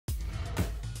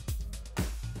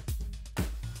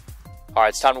All right,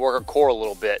 it's time to work our core a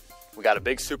little bit. We got a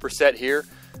big superset here.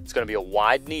 It's going to be a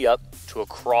wide knee up to a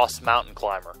cross mountain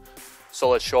climber. So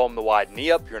let's show them the wide knee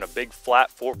up. You're in a big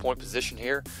flat 4-point position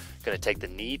here. Going to take the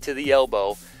knee to the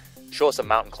elbow. Show us a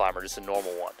mountain climber, just a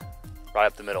normal one. Right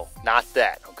up the middle. Not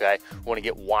that, okay? We want to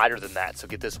get wider than that. So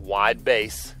get this wide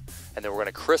base, and then we're going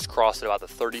to crisscross at about the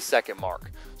 30-second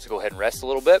mark. So go ahead and rest a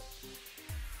little bit.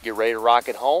 Get ready to rock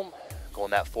it home. Go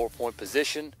in that 4-point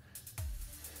position.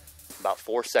 About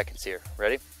 4 seconds here.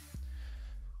 Ready?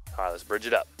 All right, let's bridge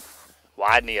it up.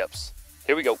 Wide knee ups.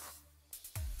 Here we go.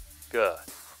 Good.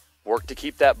 Work to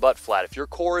keep that butt flat. If your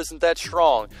core isn't that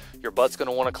strong, your butt's going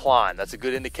to want to climb. That's a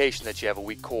good indication that you have a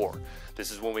weak core.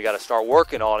 This is when we got to start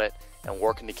working on it and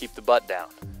working to keep the butt down.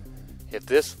 If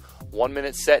this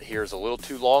 1-minute set here is a little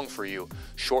too long for you,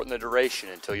 shorten the duration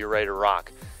until you're ready to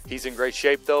rock. He's in great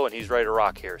shape though, and he's ready to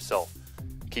rock here. So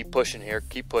keep pushing here,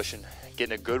 keep pushing,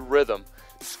 getting a good rhythm.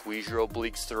 Squeeze your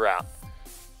obliques throughout.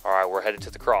 All right, we're headed to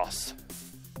the cross.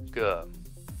 Good.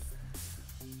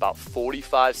 About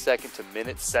 45-second to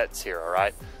minute sets here, all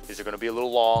right? These are going to be a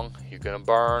little long. You're going to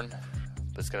burn,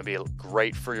 but it's going to be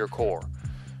great for your core.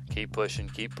 Keep pushing,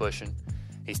 keep pushing.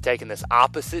 He's taking this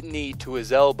opposite knee to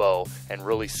his elbow and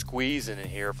really squeezing in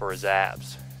here for his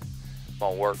abs. Come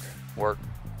on, work, work.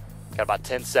 Got about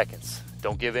 10 seconds.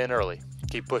 Don't give in early.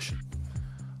 Keep pushing.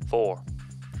 4,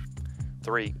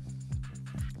 3,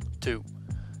 2,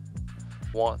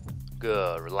 1.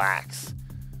 Good. Relax.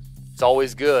 It's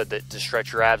always good to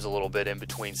stretch your abs a little bit in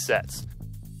between sets.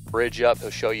 Bridge up. He'll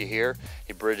show you here.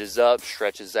 He bridges up,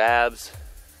 stretches abs.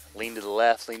 Lean to the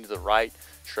left, lean to the right.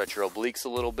 Stretch your obliques a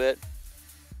little bit.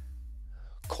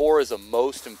 Core is a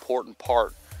most important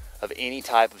part of any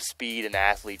type of speed and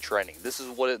athlete training. This is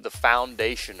what the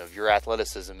foundation of your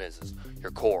athleticism is your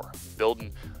core.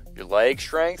 Building your leg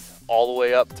strength all the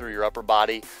way up through your upper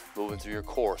body, moving through your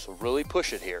core. So really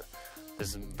push it here. This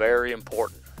is very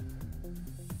important.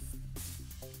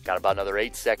 Got about another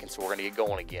 8 seconds, so we're going to get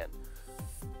going again.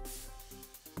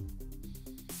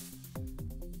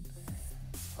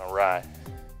 All right.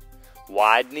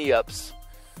 Wide knee ups.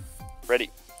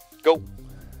 Ready. Go.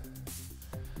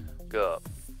 Good.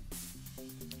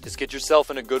 Just get yourself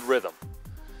in a good rhythm.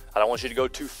 I don't want you to go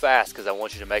too fast because I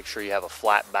want you to make sure you have a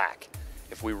flat back.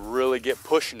 If we really get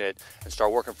pushing it and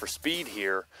start working for speed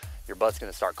here, your butt's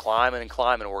going to start climbing and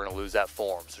climbing, and we're going to lose that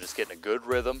form. So just getting a good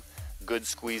rhythm, good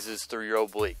squeezes through your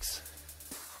obliques.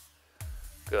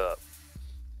 Good.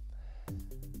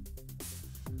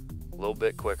 A little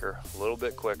bit quicker, a little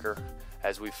bit quicker.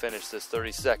 As we finish this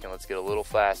 30-second, let's get a little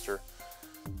faster.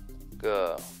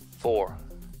 Good. 4,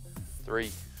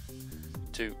 3,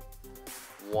 2,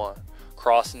 1.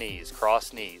 Cross knees,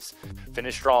 cross knees.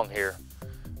 Finish strong here.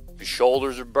 Your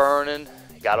shoulders are burning,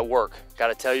 you gotta work.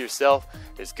 Gotta tell yourself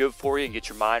it's good for you and get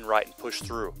your mind right and push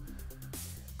through.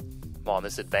 Come on,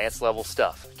 this advanced level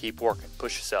stuff. Keep working,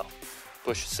 push yourself,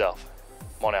 push yourself.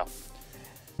 Come on now.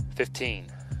 15,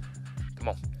 come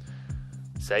on.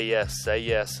 Say yes, say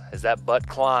yes. As that butt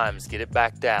climbs, get it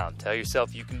back down. Tell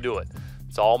yourself you can do it.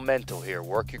 It's all mental here.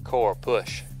 Work your core,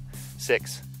 push.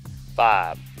 6,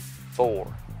 5,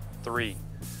 4, 3,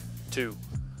 2,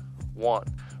 1.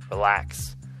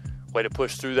 Relax. Way to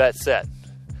push through that set.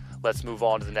 Let's move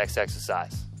on to the next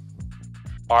exercise.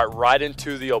 All right, right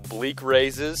into the oblique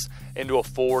raises into a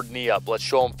forward knee up. Let's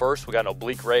show them first. We got an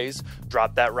oblique raise.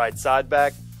 Drop that right side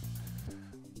back.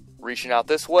 Reaching out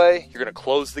this way, you're going to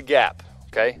close the gap,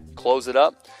 okay? Close it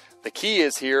up. The key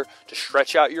is here to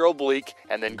stretch out your oblique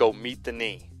and then go meet the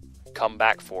knee. Come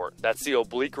back for it. That's the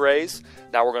oblique raise.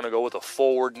 Now we're going to go with a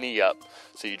forward knee up.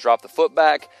 So you drop the foot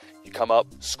back, you come up,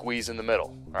 squeeze in the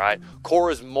middle, all right?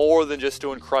 Core is more than just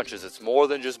doing crunches. It's more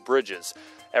than just bridges.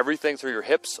 Everything through your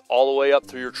hips all the way up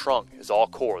through your trunk is all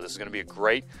core. This is going to be a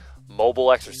great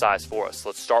mobile exercise for us.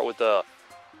 Let's start with the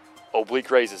oblique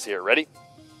raises here. Ready?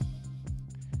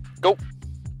 Go.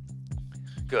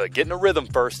 Good. Get in a rhythm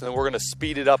first, and then we're going to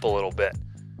speed it up a little bit.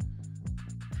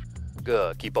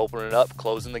 Good. Keep opening it up,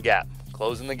 closing the gap.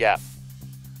 Closing the gap.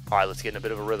 All right, let's get in a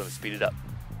bit of a rhythm. Speed it up.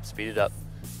 Speed it up.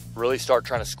 Really start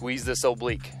trying to squeeze this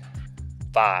oblique.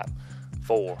 5,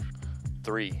 4,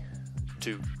 3,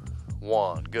 2,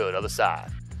 1. Good. Other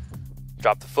side.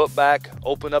 Drop the foot back.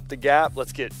 Open up the gap.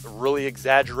 Let's really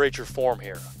exaggerate your form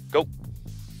here. Go.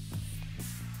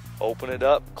 Open it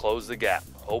up. Close the gap.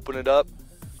 Open it up.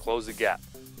 Close the gap.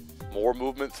 More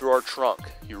movement through our trunk.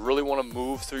 You really want to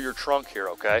move through your trunk here,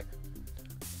 okay?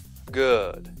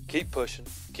 Good. Keep pushing.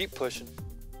 Keep pushing.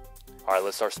 All right,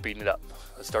 let's start speeding it up.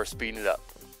 Let's start speeding it up.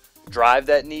 Drive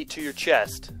that knee to your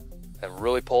chest and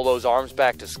really pull those arms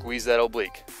back to squeeze that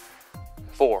oblique.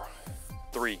 4,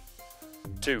 3,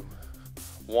 2,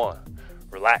 1.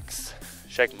 Relax.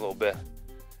 Shake them a little bit.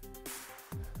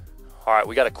 All right,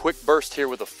 we got a quick burst here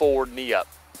with a forward knee up.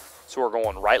 So we're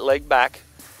going right leg back,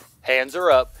 hands are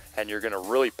up, and you're gonna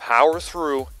really power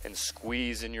through and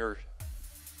squeeze in your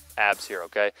abs here,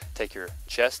 okay? Take your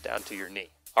chest down to your knee.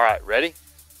 All right, ready?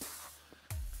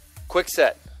 Quick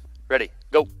set. Ready,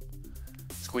 go.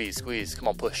 Squeeze, squeeze, come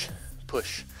on, push,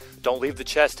 push. Don't leave the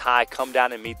chest high, come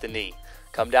down and meet the knee.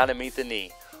 Come down and meet the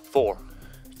knee. 4,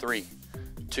 3,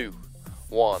 2,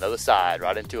 1. Other side,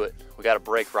 right into it. We got a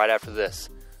break right after this.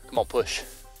 Come on, push,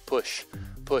 push,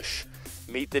 push.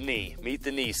 Meet the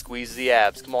knee, squeeze the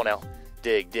abs. Come on now.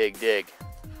 Dig, dig, dig.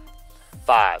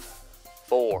 5,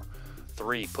 4,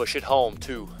 3, push it home.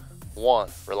 2, 1,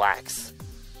 relax.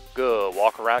 Good,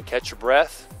 walk around, catch your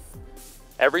breath.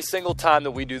 Every single time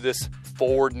that we do this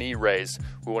forward knee raise,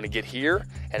 we want to get here,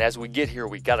 and as we get here,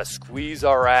 we got to squeeze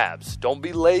our abs. Don't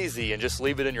be lazy and just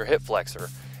leave it in your hip flexor.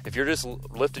 If you're just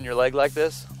lifting your leg like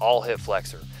this, all hip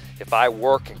flexor. If I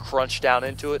work and crunch down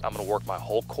into it, I'm going to work my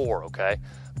whole core, okay?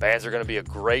 Bands are going to be a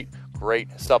great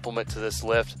supplement to this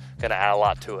lift. Going to add a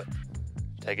lot to it.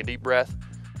 Take a deep breath.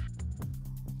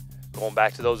 Going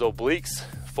back to those obliques,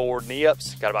 forward knee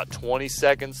ups. Got about 20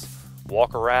 seconds.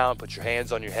 Walk around, put your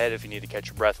hands on your head if you need to catch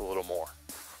your breath a little more.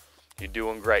 You're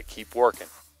doing great. Keep working.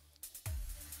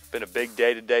 It's been a big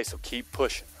day today, so keep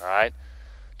pushing, all right?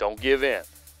 Don't give in.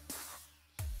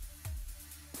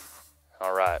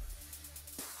 All right.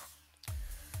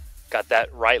 Got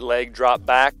that right leg drop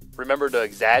back. Remember to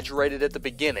exaggerate it at the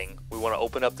beginning. We want to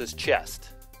open up this chest.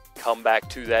 Come back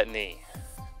to that knee.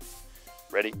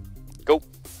 Ready? Go.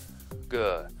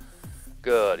 Good.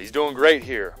 Good. He's doing great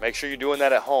here. Make sure you're doing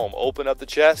that at home. Open up the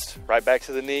chest, right back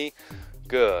to the knee.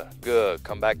 Good. Good.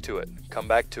 Come back to it. Come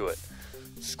back to it.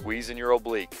 Squeeze in your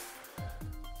oblique.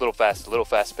 Little fast, little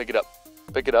fast. Pick it up.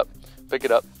 Pick it up. Pick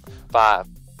it up. 5,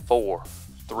 4,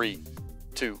 3,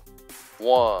 2,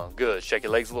 1. Good. Shake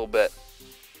your legs a little bit.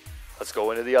 Let's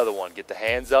go into the other one. Get the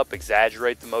hands up.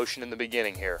 Exaggerate the motion in the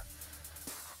beginning here.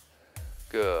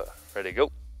 Good. Ready,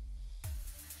 go.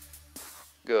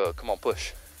 Good. Come on,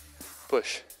 push.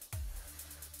 Push.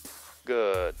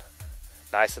 Good.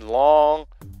 Nice and long.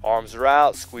 Arms are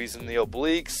out. Squeezing the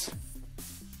obliques.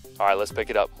 All right, let's pick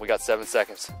it up. We got 7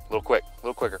 seconds. A little quick. A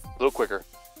little quicker. A little quicker.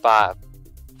 5,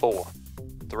 4,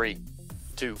 3,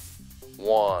 2,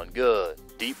 1. Good.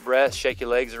 Deep breath. Shake your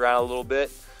legs around a little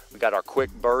bit. We got our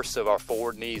quick burst of our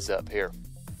forward knees up here.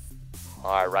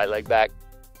 All right, right leg back.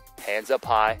 Hands up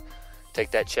high.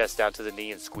 Take that chest down to the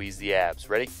knee and squeeze the abs.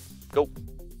 Ready? Go.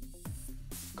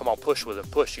 Come on, push with it.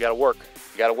 Push. You got to work.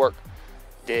 You got to work.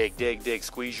 Dig, dig, dig.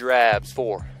 Squeeze your abs.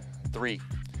 4, 3,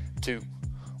 2,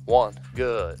 1.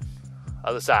 Good.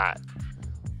 Other side.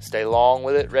 Stay long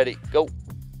with it. Ready? Go.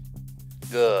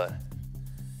 Good.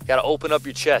 You got to open up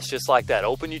your chest just like that.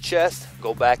 Open your chest.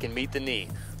 Go back and meet the knee.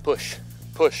 Push.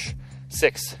 Push.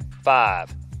 6,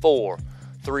 5, 4,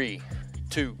 3,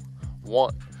 2,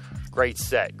 1. Great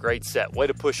set. Great set. Way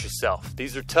to push yourself.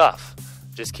 These are tough.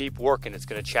 Just keep working. It's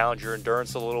going to challenge your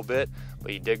endurance a little bit,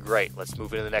 but you did great. Let's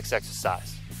move into the next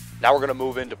exercise. Now we're going to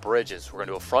move into bridges. We're going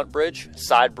to do a front bridge,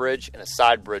 side bridge, and a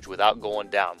side bridge without going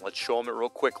down. Let's show them it real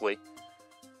quickly.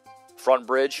 Front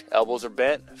bridge, elbows are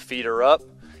bent, feet are up.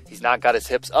 He's not got his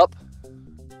hips up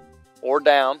or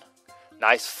down.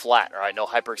 Nice flat, all right? No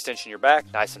hyperextension in your back,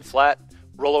 nice and flat.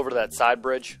 Roll over to that side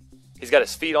bridge. He's got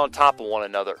his feet on top of one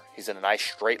another. He's in a nice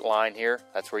straight line here.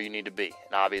 That's where you need to be.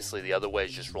 And obviously the other way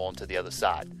is just rolling to the other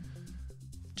side.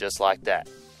 Just like that.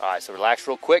 All right, so relax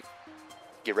real quick.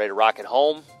 Get ready to rock it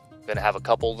home. Gonna have a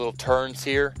couple little turns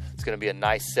here. It's gonna be a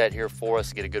nice set here for us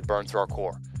to get a good burn through our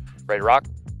core. Ready to rock?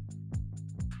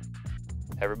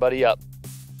 Everybody up.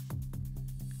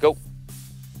 Go.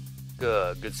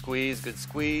 Good. Good squeeze. Good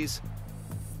squeeze.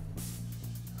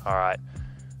 All right.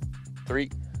 3,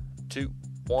 2,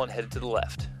 1. Headed to the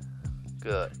left.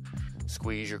 Good.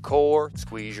 Squeeze your core.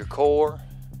 Squeeze your core.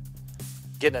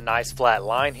 Getting a nice flat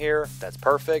line here. That's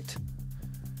perfect.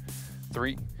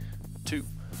 3, 2,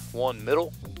 1.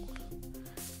 Middle.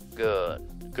 Good.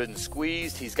 Good and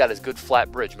squeezed. He's got his good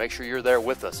flat bridge. Make sure you're there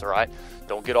with us, all right?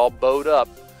 Don't get all bowed up.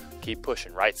 Keep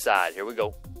pushing. Right side. Here we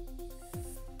go.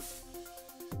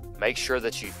 Make sure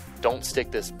that you don't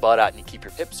stick this butt out and you keep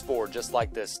your hips forward just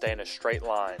like this. Stay in a straight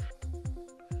line.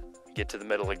 Get to the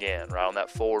middle again, right on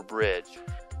that forward bridge.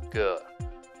 Good.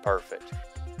 Perfect.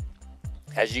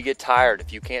 As you get tired,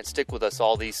 if you can't stick with us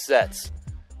all these sets,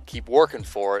 keep working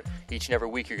for it. Each and every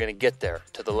week you're going to get there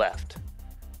to the left.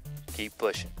 Keep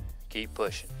pushing. Keep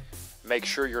pushing. Make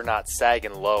sure you're not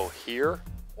sagging low here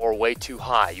or way too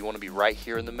high. You want to be right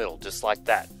here in the middle, just like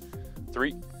that.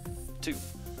 3, 2,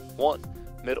 1.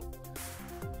 Middle.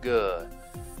 Good.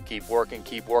 Keep working,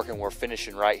 keep working. We're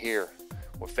finishing right here.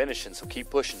 We're finishing, so keep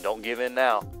pushing. Don't give in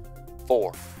now.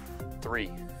 4,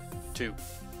 3, 2,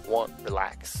 1.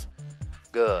 Relax.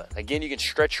 Good. Again, you can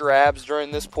stretch your abs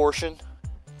during this portion.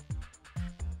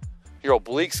 Your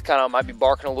obliques kind of might be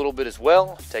barking a little bit as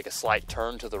well. Take a slight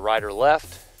turn to the right or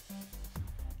left.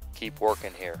 Keep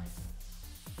working here.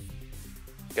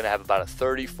 You're going to have about a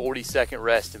 30-40 second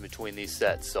rest in between these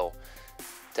sets. So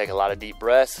take a lot of deep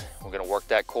breaths. We're going to work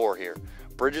that core here.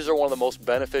 Bridges are one of the most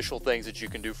beneficial things that you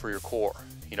can do for your core.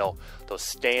 You know, those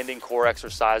standing core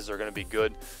exercises are going to be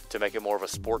good to make it more of a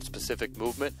sport-specific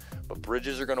movement, but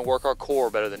bridges are going to work our core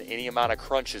better than any amount of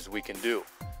crunches we can do.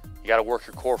 You got to work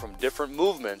your core from different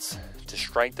movements to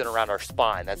strengthen around our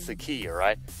spine. That's the key, all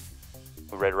right?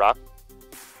 We ready to rock?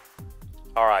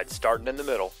 All right, starting in the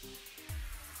middle.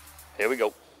 Here we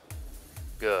go.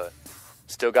 Good.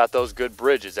 Still got those good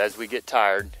bridges. As we get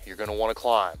tired, you're going to want to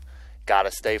climb. Got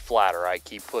to stay flat, all right?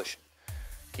 Keep pushing.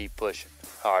 Keep pushing.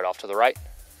 All right, off to the right.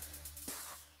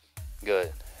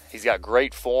 Good. He's got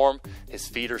great form. His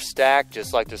feet are stacked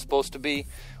just like they're supposed to be.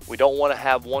 We don't want to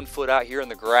have one foot out here in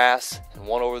the grass and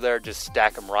one over there. Just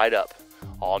stack them right up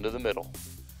onto the middle.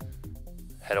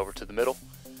 Head over to the middle.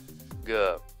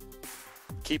 Good.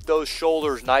 Keep those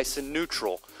shoulders nice and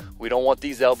neutral. We don't want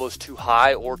these elbows too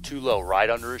high or too low, right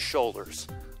under his shoulders.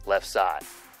 Left side.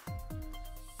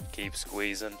 Keep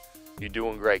squeezing. You're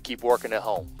doing great. Keep working at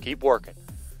home. Keep working.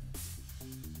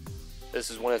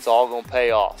 This is when it's all going to pay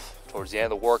off. Towards the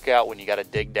end of the workout when you got to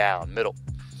dig down. Middle.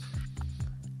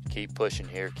 Keep pushing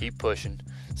here. Keep pushing.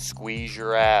 Squeeze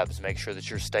your abs. Make sure that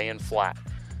you're staying flat.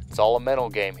 It's all a mental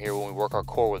game here when we work our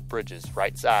core with bridges.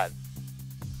 Right side.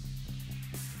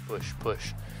 Push,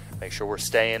 push. Make sure we're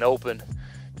staying open.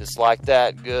 Just like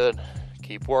that. Good.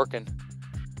 Keep working.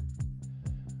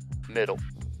 Middle.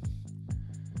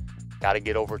 Got to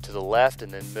get over to the left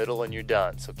and then middle and you're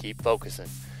done. So keep focusing.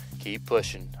 Keep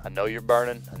pushing. I know you're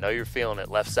burning. I know you're feeling it.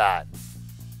 Left side.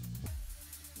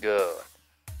 Good.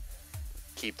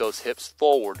 Keep those hips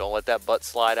forward. Don't let that butt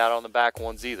slide out on the back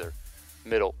ones either.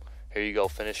 Middle. Here you go.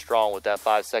 Finish strong with that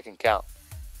 5-second count.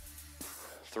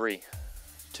 3,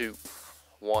 2,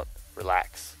 1.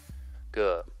 Relax.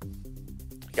 Good.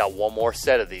 You got one more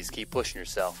set of these. Keep pushing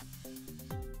yourself.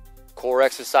 Core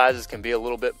exercises can be a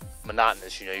little bit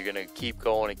monotonous. You know, you're going to keep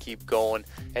going and keep going,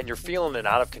 and you're feeling an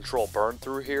out of control burn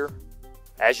through here.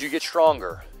 As you get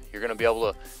stronger, you're going to be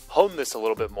able to hone this a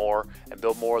little bit more and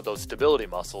build more of those stability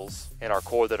muscles in our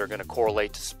core that are going to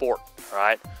correlate to sport. All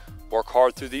right? Work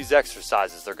hard through these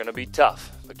exercises. They're going to be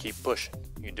tough, but keep pushing.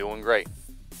 You're doing great.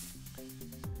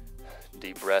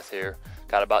 Deep breath here.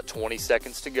 Got about 20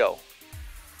 seconds to go.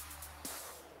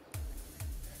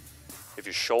 If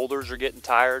your shoulders are getting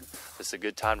tired, this is a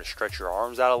good time to stretch your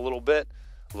arms out a little bit.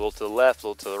 A little to the left, a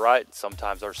little to the right.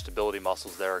 Sometimes our stability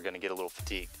muscles there are going to get a little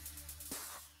fatigued.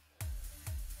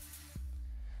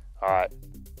 All right.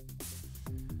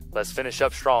 Let's finish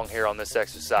up strong here on this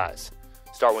exercise.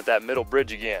 Start with that middle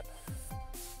bridge again.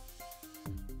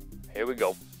 Here we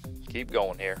go. Keep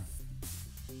going here.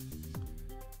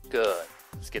 Good.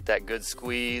 Let's get that good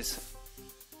squeeze.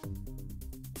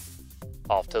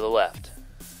 Off to the left.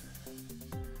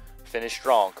 Finish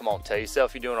strong. Come on, tell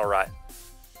yourself you're doing all right.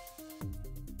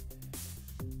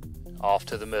 Off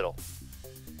to the middle.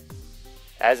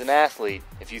 As an athlete,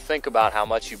 if you think about how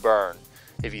much you burn,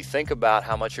 if you think about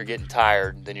how much you're getting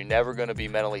tired, then you're never going to be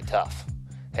mentally tough.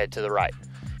 Head to the right.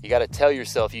 You got to tell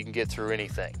yourself you can get through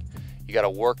anything. You got to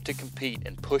work to compete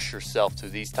and push yourself through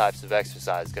these types of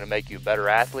exercises. It's going to make you a better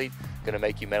athlete, going to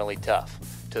make you mentally tough.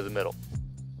 To the middle.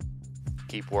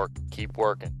 Keep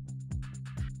working.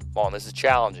 Come on, this is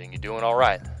challenging. You're doing all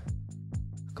right.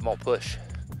 Come on, push.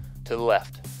 To the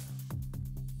left.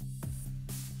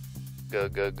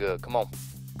 Good, good, good. Come on.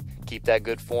 Keep that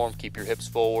good form. Keep your hips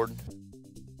forward.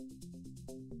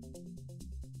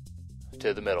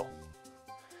 To the middle.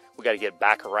 We got to get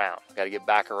back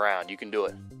around. You can do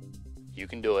it. You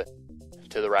can do it.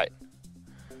 To the right.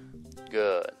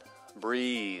 Good.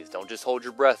 Breathe. Don't just hold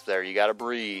your breath there. You got to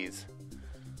breathe.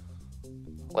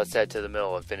 Let's head to the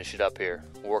middle and finish it up here.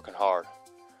 We're working hard.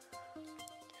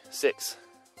 6,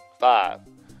 5,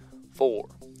 4,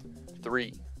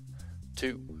 3,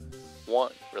 2,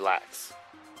 1. Relax.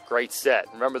 Great set.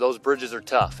 Remember, those bridges are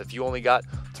tough. If you only got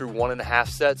through 1.5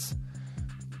 sets,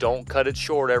 don't cut it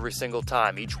short every single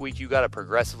time. Each week you got to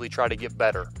progressively try to get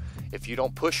better. If you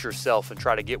don't push yourself and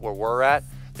try to get where we're at,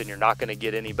 then you're not going to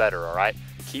get any better, all right?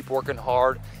 Keep working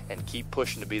hard and keep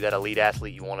pushing to be that elite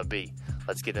athlete you want to be.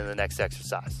 Let's get into the next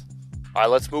exercise. All right,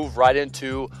 let's move right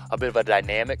into a bit of a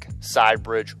dynamic side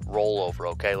bridge rollover,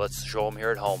 okay? Let's show them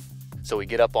here at home. So we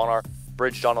get up on our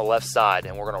bridged on the left side,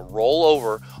 and we're going to roll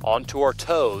over onto our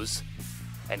toes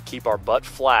and keep our butt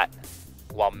flat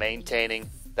while maintaining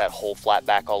that whole flat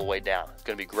back all the way down. It's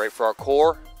going to be great for our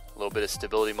core, a little bit of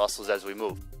stability muscles as we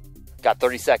move. Got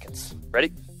 30 seconds.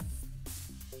 Ready?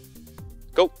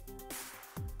 Go.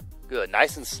 Good.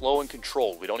 Nice and slow and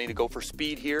controlled. We don't need to go for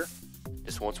speed here.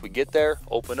 Just once we get there,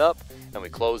 open up, and we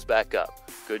close back up.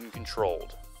 Good and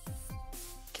controlled.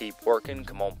 Keep working.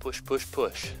 Come on, push, push,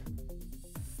 push.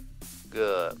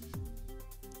 Good.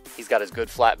 He's got his good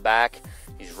flat back.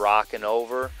 He's rocking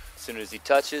over. As soon as he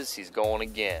touches, he's going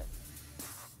again.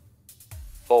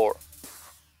 4,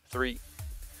 3,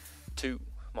 2.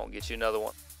 Come on, get you another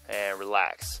one. And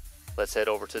relax. Let's head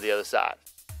over to the other side.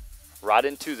 Right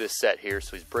into this set here.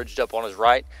 So he's bridged up on his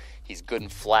right. He's good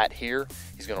and flat here.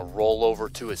 He's going to roll over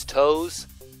to his toes.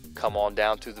 Come on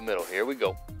down to the middle. Here we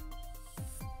go.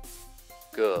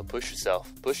 Good. Push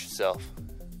yourself. Push yourself.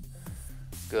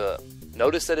 Good.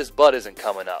 Notice that his butt isn't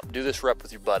coming up. Do this rep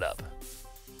with your butt up.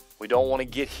 We don't want to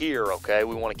get here, okay?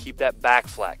 We want to keep that back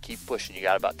flat. Keep pushing. You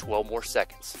got about 12 more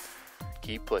seconds.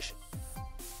 Keep pushing.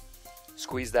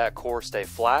 Squeeze that core. Stay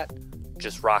flat.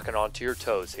 Just rocking onto your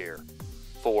toes here.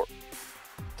 4,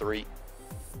 3,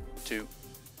 2,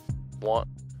 1.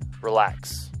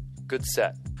 Relax. Good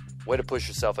set. Way to push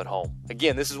yourself at home.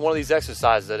 Again, this is one of these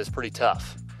exercises that is pretty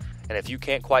tough. And if you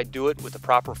can't quite do it with the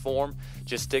proper form,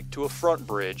 just stick to a front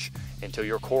bridge until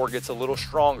your core gets a little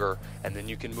stronger, and then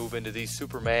you can move into these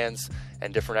Supermans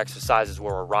and different exercises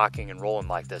where we're rocking and rolling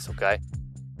like this, okay?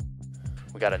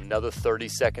 We got another 30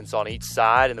 seconds on each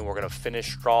side, and then we're going to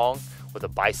finish strong with a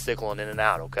bicycle and in and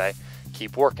out, okay?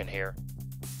 Keep working here.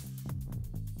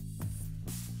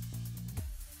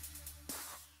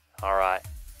 All right.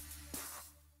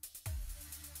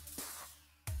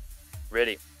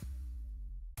 Ready.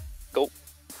 Go.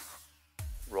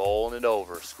 Rolling it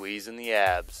over, squeezing the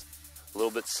abs. A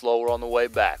little bit slower on the way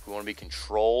back. We want to be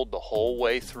controlled the whole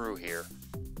way through here.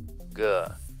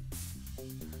 Good.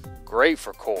 Great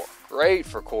for core. Great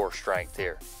for core strength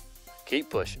here. Keep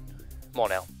pushing. Come on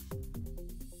now.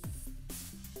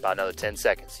 About another 10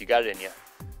 seconds. You got it in you.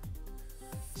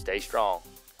 Stay strong.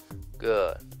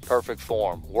 Good. Perfect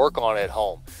form. Work on it at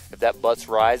home. If that butt's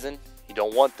rising, you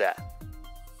don't want that.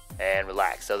 And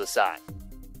relax. Other side.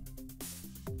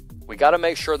 We got to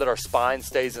make sure that our spine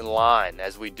stays in line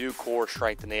as we do core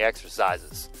strengthening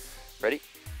exercises. Ready?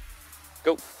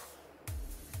 Go.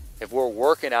 If we're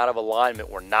working out of alignment,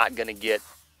 we're not going to get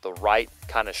the right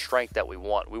kind of strength that we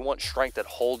want. We want strength that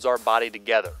holds our body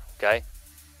together, okay?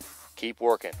 Keep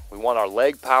working. We want our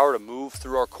leg power to move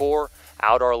through our core,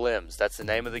 out our limbs. That's the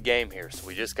name of the game here. So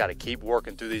we just got to keep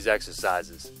working through these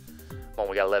exercises. Come on,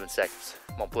 we got 11 seconds.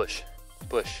 Come on, push.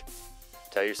 Push.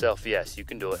 Tell yourself, yes, you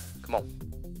can do it. Come on.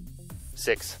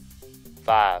 6,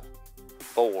 5,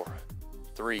 4,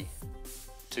 3,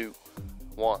 2,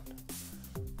 1.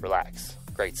 Relax.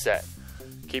 Great set.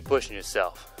 Keep pushing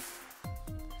yourself.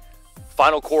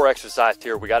 Final core exercise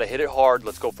here. We got to hit it hard.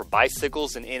 Let's go for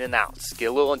bicycles and in and outs. Get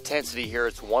a little intensity here.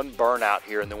 It's one burnout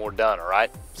here and then we're done, all right?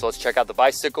 So let's check out the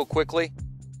bicycle quickly.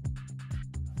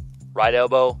 Right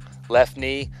elbow, left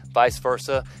knee, vice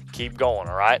versa. Keep going,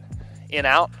 all right? In,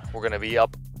 out. We're going to be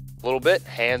up a little bit.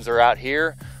 Hands are out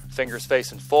here. Fingers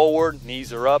facing forward.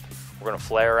 Knees are up. We're going to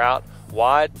flare out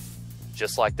wide,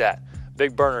 just like that.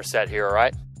 Big burner set here, all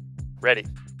right? Ready.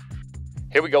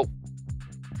 Here we go.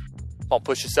 Come on,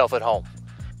 push yourself at home.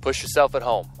 Push yourself at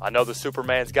home. I know the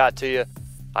Superman's got to you.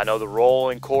 I know the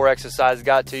rolling core exercise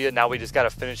got to you. Now we just got to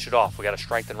finish it off. We got to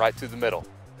strengthen right through the middle.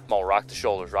 Come on, rock the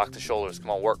shoulders, rock the shoulders. Come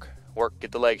on, work, work.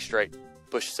 Get the legs straight.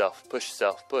 Push yourself, push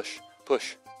yourself, push,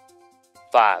 push.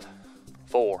 5,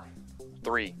 4,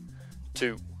 3,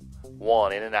 2,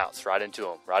 1. In and outs, right into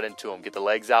them, right into them. Get the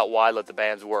legs out wide, let the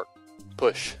bands work.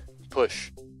 Push,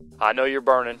 push. I know you're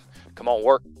burning. Come on,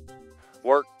 work,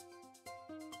 work.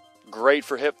 Great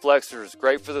for hip flexors,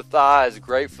 great for the thighs,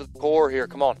 great for the core here.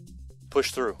 Come on,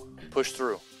 push through, push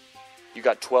through. You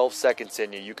got 12 seconds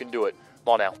in you. You can do it.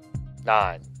 Come on now.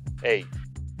 9, 8,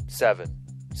 7,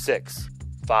 6,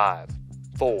 5,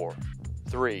 4,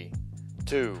 3,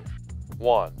 2,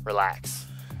 1. Relax.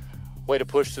 Way to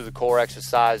push through the core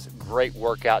exercise. Great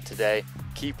workout today.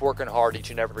 Keep working hard each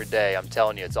and every day. I'm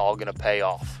telling you, it's all going to pay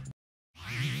off.